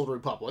was Knights of the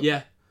Republic.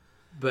 Yeah,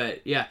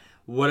 but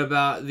what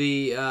about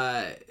the...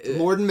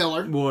 Lord and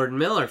Miller. Lord and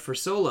Miller for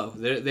Solo.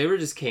 They were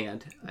just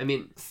canned. I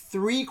mean...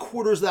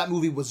 3/4 of that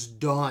movie was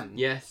done.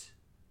 Yes.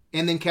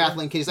 And then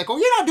Kathleen Kennedys like,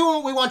 you're not doing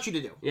what we want you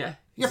to do. Yeah,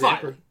 You're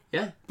fired.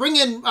 Yeah. Bring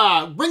in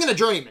a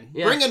journeyman.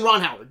 Yeah. Bring in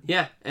Ron Howard.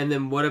 Yeah. And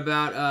then what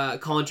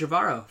about Colin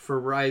Trevorrow for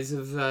Rise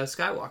of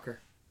Skywalker?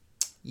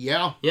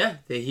 Yeah. Yeah.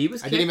 He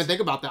was kicked. I didn't even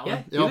think about that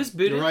one. He was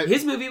booted. Right.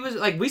 His movie was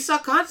we saw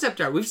concept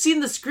art. We've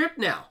seen the script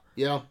now.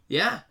 Yeah.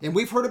 Yeah. And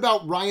we've heard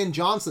about Rian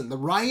Johnson, the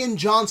Rian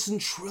Johnson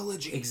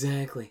trilogy.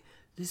 Exactly.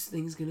 This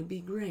thing's going to be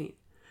great.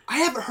 I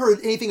haven't heard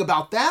anything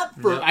about that.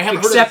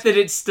 Except that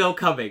it's still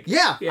coming.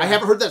 Yeah. I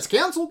haven't heard that it's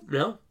canceled.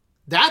 No.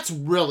 That's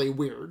really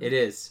weird. It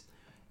is.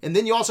 And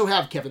then you also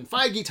have Kevin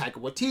Feige, Taika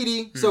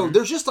Waititi. Mm-hmm. So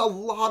there's just a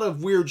lot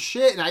of weird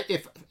shit. And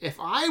if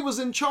I was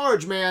in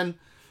charge, man,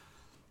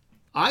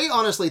 I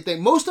honestly think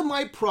most of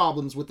my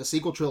problems with the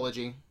sequel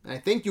trilogy, and I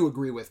think you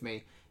agree with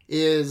me,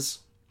 is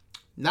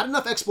not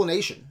enough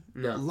explanation.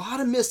 No. A lot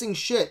of missing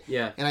shit.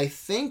 Yeah. And I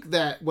think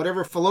that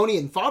whatever Filoni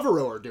and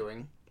Favreau are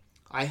doing,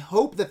 I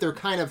hope that they're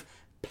kind of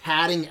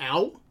padding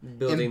out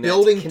and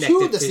building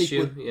to the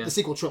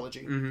sequel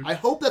trilogy. Mm-hmm. I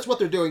hope that's what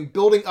they're doing,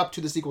 building up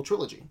to the sequel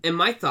trilogy. And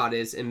my thought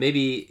is, and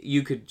maybe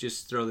you could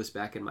just throw this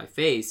back in my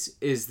face,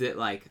 is that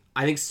like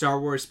I think Star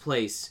Wars'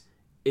 place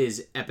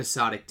is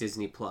episodic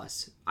Disney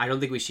Plus. I don't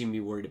think we should be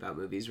worried about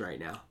movies right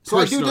now. So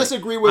personally, I do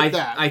disagree with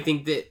that. I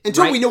think that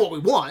until we know what we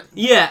want.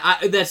 Yeah,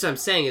 that's what I'm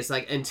saying. It's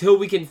like until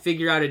we can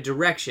figure out a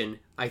direction,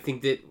 I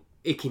think that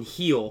it can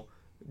heal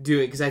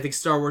doing, because I think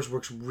Star Wars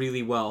works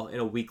really well in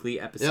a weekly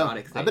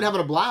episodic thing. I've been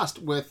having a blast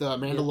with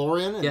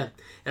Mandalorian.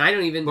 And I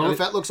don't even... Boba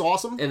Fett looks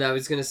awesome. And I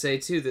was going to say,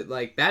 too, that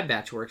like Bad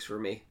Batch works for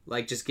me.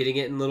 Like just getting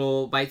it in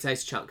little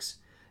bite-sized chunks.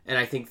 And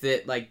I think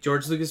that like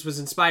George Lucas was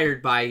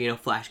inspired by,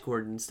 Flash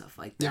Gordon and stuff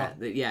like that.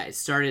 Yeah, it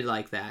started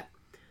like that.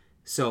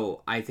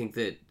 So I think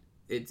that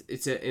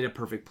it's in a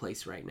perfect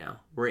place right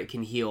now where it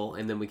can heal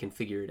and then we can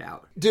figure it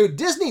out. Dude,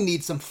 Disney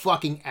needs some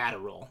fucking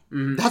Adderall.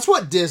 Mm-hmm. That's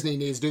what Disney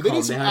needs, dude. They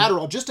need some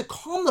Adderall just to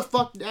calm the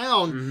fuck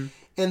down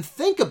and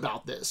think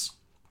about this.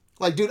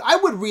 Like, dude, I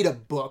would read a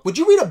book. Would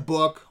you read a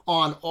book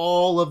on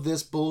all of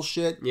this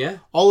bullshit? Yeah.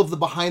 All of the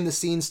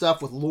behind-the-scenes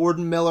stuff with Lord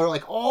and Miller,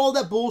 like all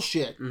that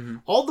bullshit. Mm-hmm.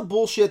 All the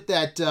bullshit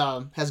that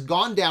has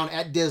gone down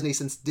at Disney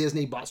since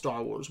Disney bought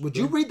Star Wars. Would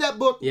you read that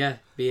book? Yeah,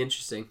 be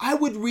interesting. I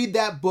would read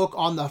that book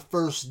on the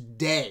first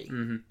day.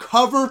 Mm-hmm.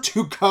 Cover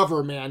to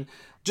cover, man.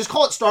 Just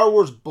call it Star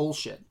Wars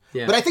bullshit.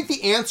 Yeah. But I think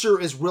the answer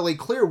is really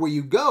clear where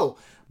you go.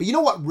 But you know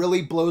what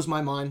really blows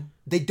my mind?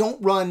 They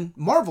don't run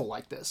Marvel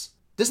like this.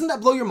 Doesn't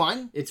that blow your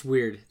mind? It's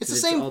weird. It's the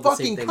same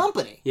fucking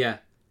company. Yeah.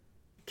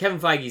 Kevin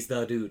Feige's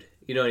the dude.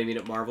 You know what I mean,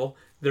 at Marvel?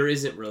 There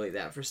isn't really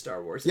that for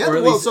Star Wars. Yeah,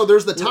 well, so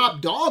there's the top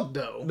dog,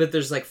 though. But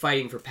there's, like,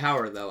 fighting for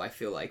power, though. I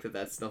feel like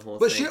that's the whole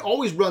thing. But shit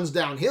always runs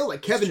downhill.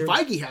 Like, Kevin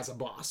Feige has a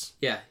boss.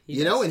 Yeah.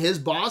 And his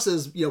boss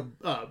is,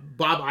 Bob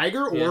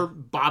Iger or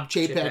Bob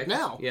Chapek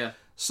now. Yeah.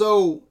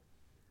 So,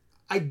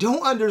 I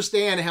don't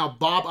understand how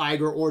Bob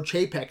Iger or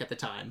Chapek at the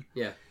time.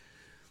 Yeah.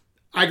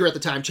 Iger at the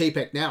time,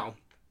 Chapek now.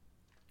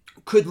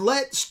 Could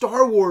let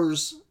Star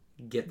Wars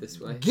get this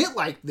way, get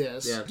like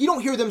this. Yeah. You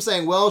don't hear them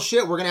saying, well,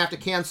 shit, we're going to have to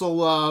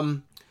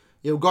cancel,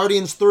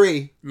 Guardians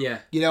 3. Yeah.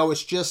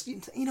 It's just,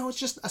 it's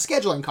just a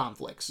scheduling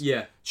conflicts.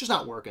 Yeah. It's just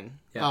not working.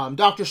 Yeah.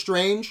 Doctor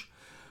Strange,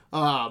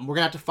 we're going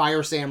to have to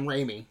fire Sam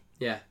Raimi.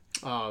 Yeah.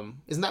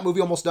 Isn't that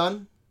movie almost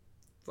done?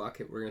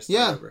 Fuck it, we're going to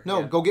start over.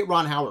 No, go get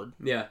Ron Howard.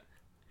 Yeah.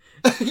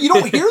 You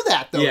don't hear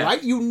that though,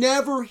 right? You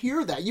never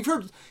hear that. You've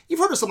heard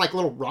of some like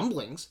little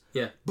rumblings.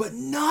 Yeah. But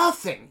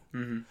nothing.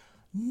 Mm-hmm.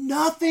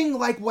 Nothing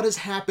like what has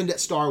happened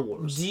at Star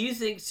Wars. Do you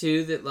think,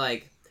 too, that,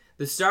 like,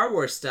 the Star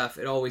Wars stuff,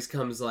 it always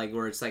comes, like,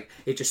 where it's, like,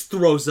 it just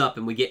throws up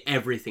and we get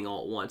everything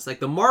all at once. Like,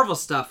 the Marvel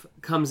stuff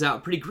comes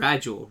out pretty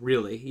gradual,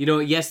 really.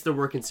 Yes, they're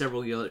working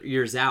several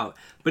years out,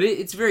 but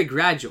it's very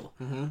gradual.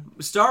 Mm-hmm.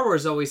 Star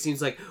Wars always seems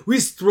like we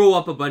just throw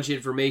up a bunch of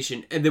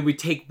information and then we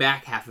take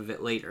back half of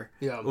it later.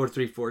 Yeah. Or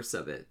 3/4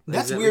 of it.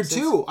 That's weird,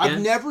 too. Yeah?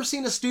 I've never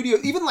seen a studio,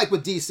 even, like,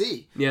 with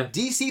DC. Yeah.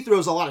 DC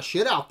throws a lot of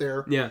shit out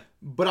there. Yeah.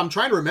 But I'm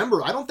trying to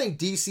remember, I don't think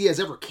DC has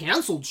ever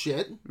canceled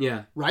shit.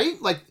 Yeah.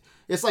 Right? Like,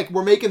 it's like,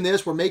 we're making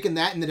this, we're making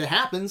that, and then it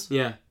happens.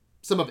 Yeah.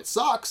 Some of it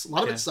sucks. A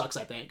lot of it sucks,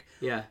 I think.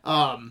 Yeah.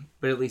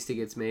 But at least it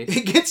gets made.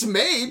 It gets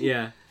made.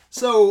 Yeah.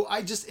 So,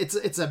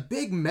 it's a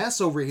big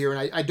mess over here,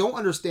 and I don't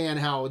understand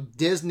how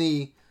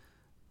Disney,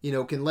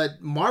 can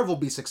let Marvel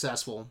be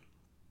successful.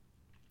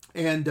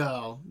 And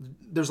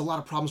there's a lot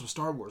of problems with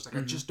Star Wars. Like,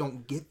 I just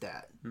don't get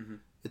that. Mm-hmm.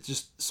 It's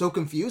just so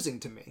confusing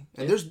to me.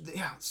 And there's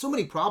so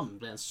many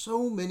problems, man.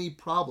 So many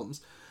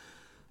problems.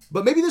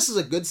 But maybe this is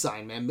a good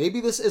sign, man. Maybe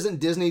this isn't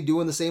Disney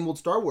doing the same old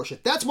Star Wars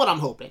shit. That's what I'm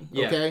hoping.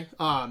 Yeah. Okay?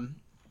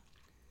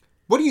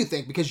 What do you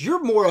think? Because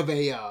you're more of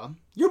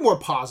you're more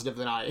positive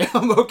than I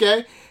am,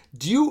 okay?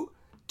 Do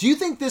you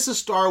think this is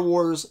Star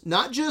Wars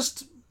not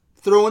just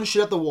throwing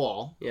shit at the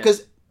wall?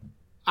 Because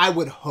I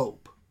would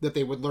hope that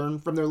they would learn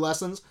from their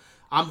lessons.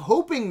 I'm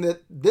hoping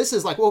that this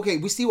is like, okay,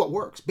 we see what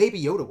works.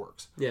 Baby Yoda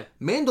works. Yeah.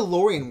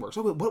 Mandalorian works.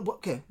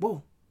 Okay,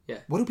 whoa. Yeah.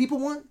 What do people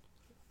want?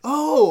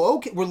 Oh,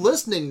 okay. We're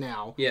listening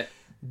now. Yeah.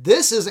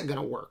 This isn't going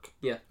to work.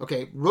 Yeah.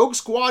 Okay, Rogue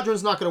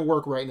Squadron's not going to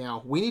work right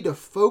now. We need to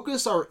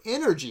focus our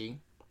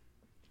energy.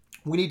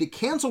 We need to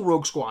cancel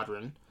Rogue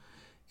Squadron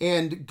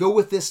and go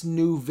with this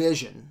new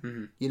vision.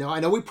 Mm-hmm.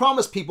 I know we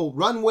promised people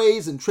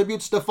runways and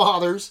tributes to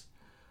fathers,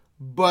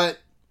 but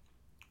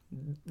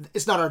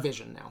it's not our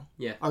vision now.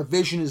 Yeah. Our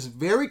vision is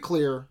very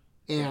clear,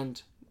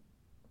 and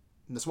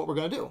that's what we're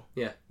going to do.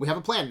 Yeah. We have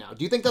a plan now.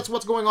 Do you think that's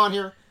what's going on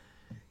here?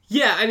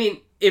 Yeah, I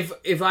mean, if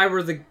I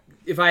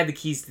had the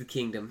keys to the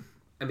kingdom,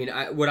 I mean,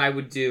 what I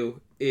would do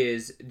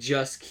is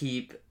just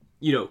keep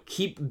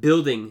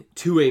building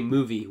to a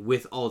movie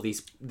with all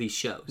these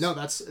shows. No,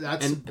 that's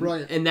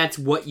brilliant. And that's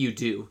what you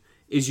do,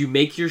 is you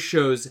make your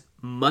shows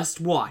must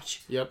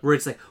watch. Yep. Where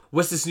it's like,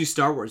 what's this new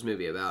Star Wars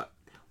movie about?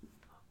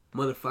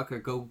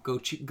 motherfucker,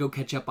 go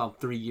catch up on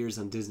 3 years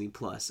on Disney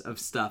Plus of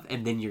stuff,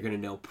 and then you're gonna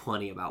know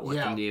plenty about what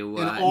the new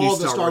new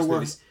Star Wars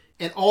movies.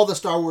 And all the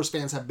Star Wars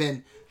fans have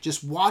been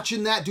just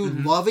watching that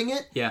dude, loving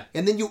it. Yeah.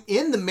 And then you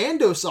end the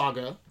Mando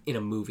saga in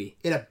a movie,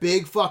 in a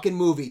big fucking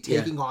movie,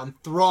 taking on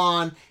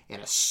Thrawn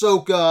and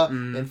Ahsoka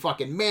and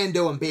fucking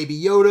Mando and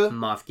Baby Yoda,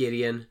 Moff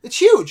Gideon. It's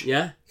huge.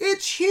 Yeah.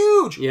 It's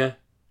huge. Yeah.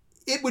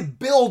 It would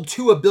build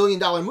to $1 billion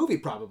movie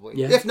probably.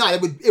 Yeah. If not,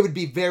 it would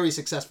be very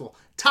successful.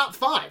 Top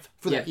 5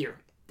 for that year.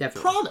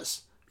 Definitely.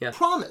 Promise. Yeah.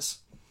 Promise.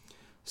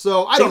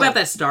 So I think don't know. about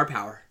that star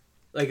power.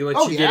 Like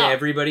once you get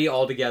everybody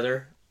all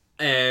together,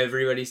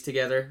 everybody's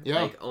together.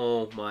 Yeah. Like,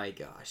 oh my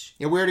gosh.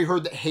 Yeah, we already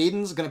heard that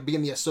Hayden's going to be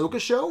in the Ahsoka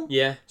show.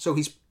 Yeah. So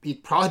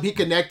he'd probably be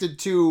connected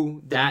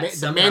to the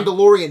somehow.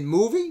 Mandalorian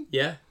movie.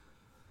 Yeah.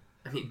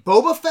 I mean,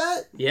 Boba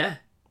Fett. Yeah.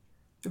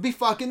 It'd be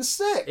fucking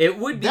sick. It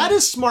would be. That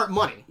is smart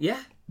money. Yeah.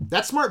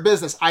 That's smart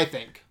business, I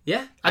think.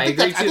 Yeah, I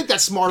think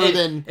that's smarter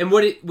than. And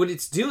what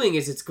it's doing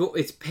is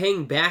it's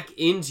paying back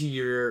into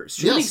your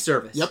streaming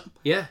service. Yep.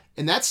 Yeah.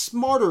 And that's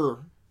smarter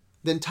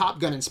than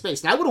Top Gun in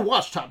Space. Now I would have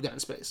watched Top Gun in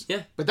Space.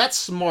 Yeah. But that's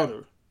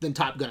smarter than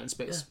Top Gun in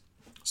Space.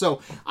 Yeah.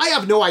 So I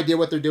have no idea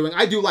what they're doing.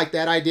 I do like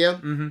that idea.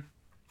 Mm-hmm.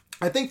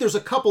 I think there's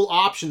a couple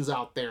options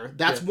out there.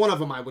 That's one of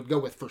them I would go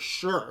with for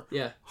sure.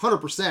 Yeah.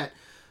 100%.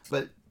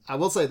 But I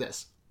will say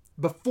this: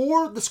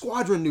 before the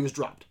Squadron news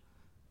dropped,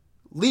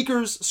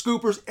 leakers,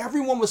 scoopers,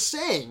 everyone was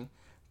saying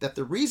that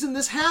the reason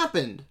this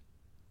happened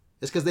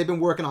is because they've been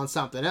working on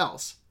something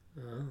else.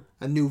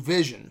 A new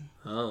vision.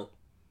 Oh.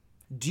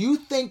 Do you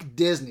think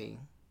Disney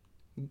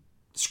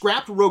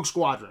scrapped Rogue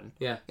Squadron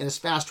and is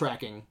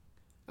fast-tracking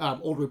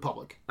Old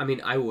Republic? I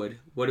mean, I would.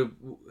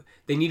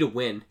 They need a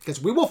win. Because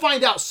we will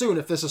find out soon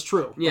if this is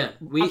true. Yeah.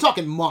 I'm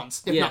talking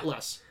months, if not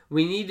less.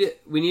 We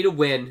need a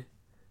win.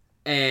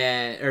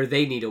 Or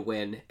they need a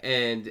win,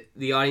 and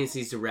the audience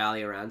needs to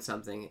rally around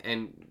something.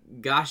 And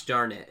gosh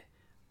darn it,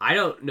 I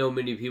don't know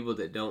many people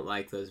that don't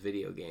like those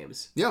video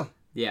games. Yeah.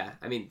 Yeah,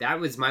 I mean, that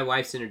was my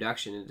wife's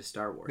introduction into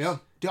Star Wars. Yeah.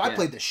 Dude, I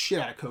played the shit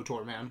out of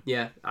KOTOR, man.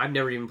 Yeah, I've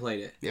never even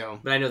played it. Yeah.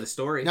 But I know the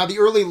story. Now, the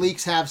early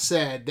leaks have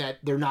said that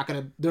they're not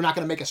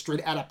gonna make a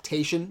straight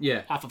adaptation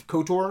off of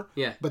KOTOR.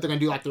 Yeah. But they're gonna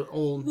do like their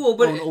own,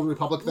 own Old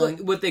Republic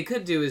thing. What they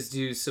could do is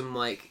do some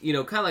kind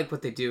of like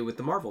what they do with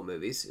the Marvel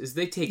movies, is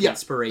they take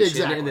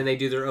inspiration and then they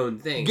do their own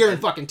thing.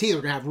 Guaranteed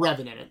they're gonna have Revan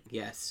in it.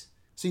 Yes.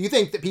 So you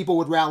think that people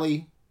would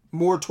rally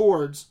more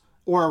towards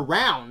or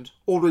around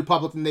Old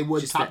Republic than they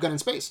would Top Gun in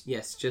Space?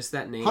 Yes, just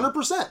that name.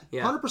 100%.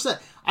 Yeah. 100%.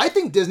 I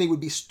think Disney would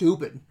be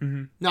stupid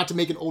not to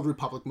make an Old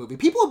Republic movie.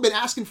 People have been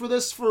asking for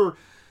this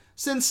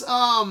since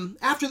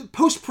after the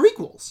post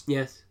prequels.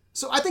 Yes.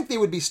 So I think they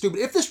would be stupid.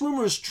 If this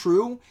rumor is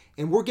true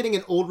and we're getting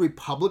an Old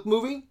Republic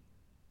movie,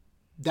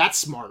 that's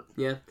smart.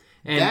 Yeah.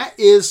 And that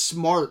is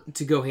smart.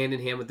 To go hand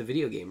in hand with the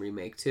video game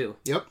remake too.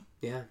 Yep.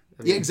 Yeah.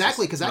 I mean,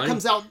 exactly, because that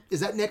comes out, is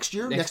that next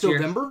year? Next year.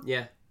 November?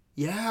 Yeah.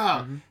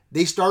 Yeah. Mm-hmm.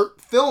 They start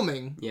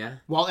filming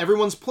while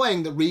everyone's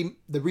playing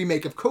the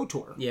remake of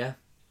KOTOR. Yeah.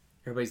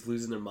 Everybody's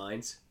losing their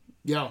minds.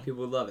 Yeah.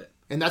 People would love it.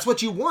 And that's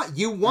what you want.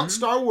 You want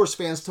Star Wars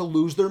fans to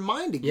lose their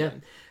mind again.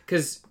 Yeah.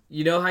 Because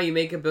you know how you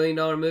make $1 billion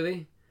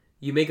movie?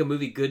 You make a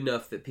movie good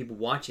enough that people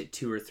watch it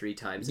 2 or 3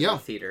 times in the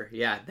theater.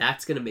 Yeah,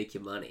 that's going to make you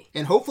money.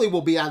 And hopefully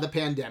we'll be out of the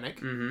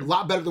pandemic. A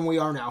lot better than we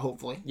are now,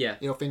 hopefully. Yeah.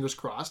 Fingers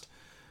crossed.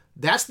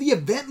 That's the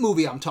event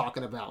movie I'm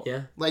talking about.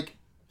 Yeah. Like,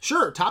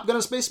 sure, Top Gun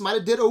in Space might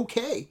have did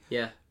okay.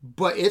 Yeah.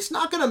 But it's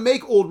not going to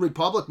make Old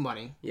Republic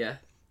money. Yeah.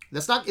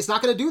 It's not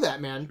going to do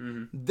that,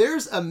 man.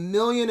 There's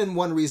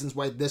 1,000,001 reasons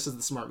why this is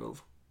the smart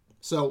move.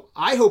 So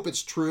I hope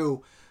it's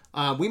true.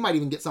 We might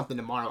even get something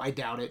tomorrow. I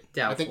doubt it.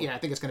 Doubtful. I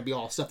think it's going to be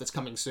all stuff that's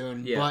coming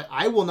soon. Yeah. But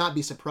I will not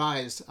be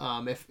surprised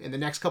if in the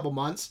next couple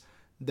months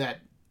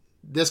that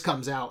this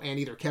comes out and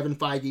either Kevin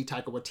Feige,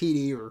 Taika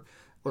Waititi, or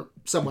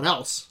someone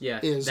else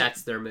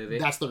that's their movie.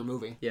 That's their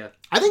movie. Yeah.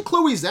 I think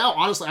Chloe Zhao,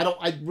 honestly,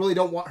 I really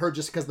don't want her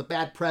just because the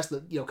bad press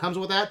that comes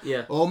with that.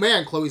 Yeah. Oh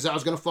man, Chloe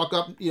Zhao's going to fuck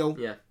up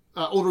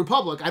Old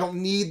Republic. I don't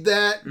need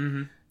that.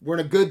 Mm-hmm. We're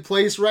in a good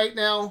place right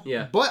now.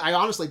 Yeah. But I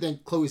honestly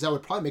think Chloe Zhao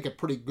would probably make a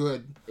pretty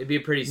good. It'd be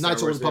a pretty Star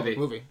Knights Wars of the Republic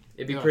movie.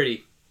 It'd be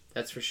pretty.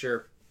 That's for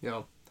sure.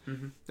 Yeah.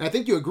 Mm-hmm. And I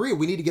think you agree.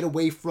 We need to get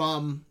away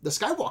from the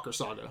Skywalker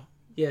saga.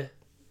 Yeah.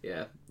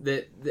 Yeah.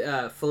 The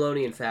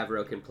Filoni and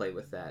Favreau can play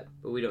with that,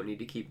 but we don't need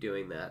to keep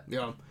doing that.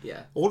 Yeah.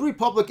 Yeah. Old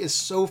Republic is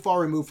so far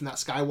removed from that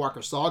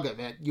Skywalker saga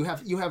that you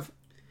have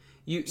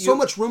so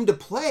much room to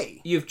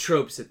play. You have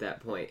tropes at that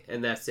point,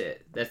 and that's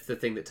it. That's the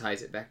thing that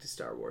ties it back to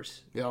Star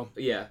Wars. Yeah.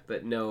 Yeah,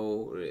 but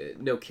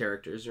no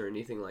characters or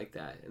anything like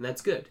that, and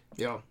that's good.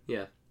 Yeah.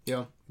 Yeah.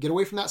 Yeah. Get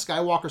away from that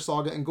Skywalker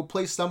saga and go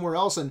play somewhere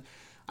else. And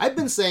I've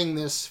been saying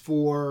this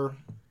for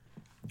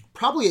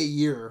probably a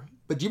year,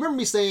 but do you remember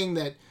me saying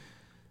that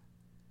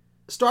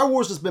Star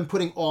Wars has been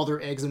putting all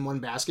their eggs in one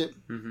basket?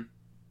 Mm-hmm.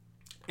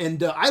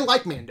 And I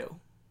like Mando.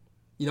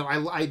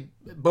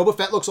 Boba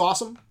Fett looks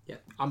awesome. Yeah.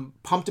 I'm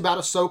pumped about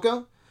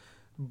Ahsoka,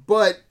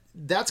 but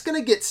that's going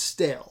to get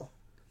stale.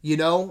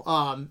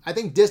 I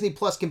think Disney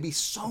Plus can be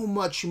so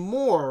much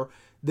more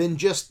than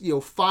just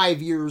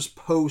 5 years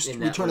post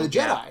Return of the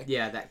Jedi.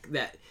 Yeah,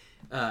 that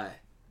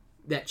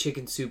that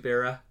chicken soup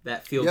era,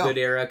 that feel good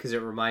era, because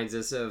it reminds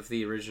us of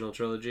the original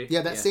trilogy.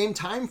 Yeah, that same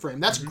time frame.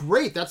 That's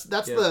great. That's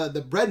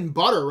the bread and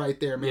butter right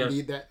there,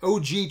 man. That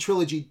OG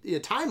trilogy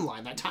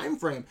timeline, that time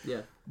frame.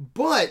 Yeah.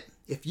 But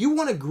if you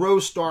want to grow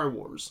Star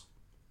Wars,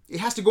 it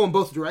has to go in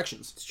both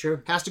directions. It's true.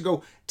 It has to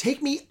go,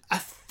 take me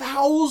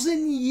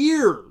 1,000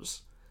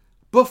 years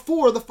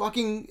before the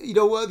fucking,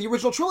 the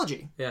original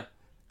trilogy. Yeah.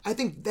 I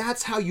think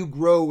that's how you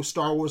grow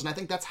Star Wars, and I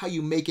think that's how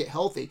you make it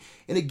healthy.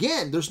 And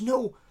again,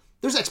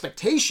 there's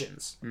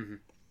expectations,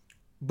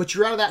 but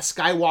you're out of that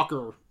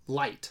Skywalker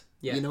light.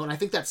 Yeah. And I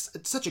think it's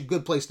such a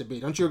good place to be.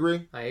 Don't you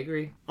agree? I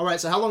agree. All right,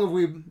 so how long have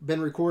we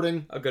been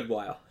recording? A good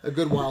while.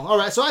 All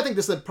right, so I think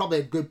this is probably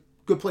a good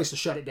place to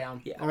shut it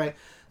down. Yeah. All right.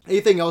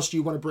 Anything else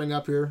you want to bring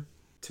up here?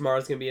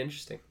 Tomorrow's going to be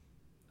interesting.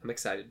 I'm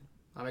excited.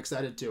 I'm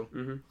excited too.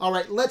 Mm-hmm. All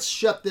right, let's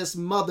shut this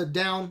mother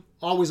down.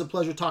 Always a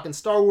pleasure talking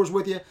Star Wars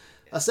with you.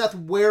 Seth,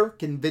 where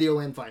can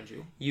Videoland find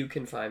you? You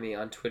can find me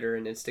on Twitter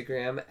and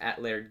Instagram at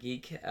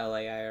LairdGeek,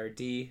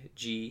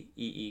 LairdGeek.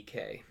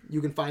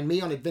 You can find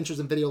me on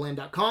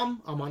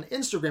adventuresinvideoland.com. I'm on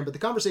Instagram, but the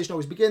conversation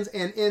always begins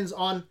and ends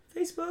on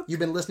Facebook. You've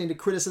been listening to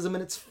Criticism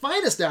in its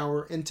finest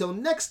hour. Until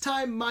next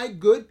time, my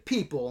good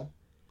people,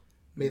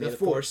 may the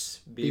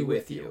Force be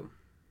with you.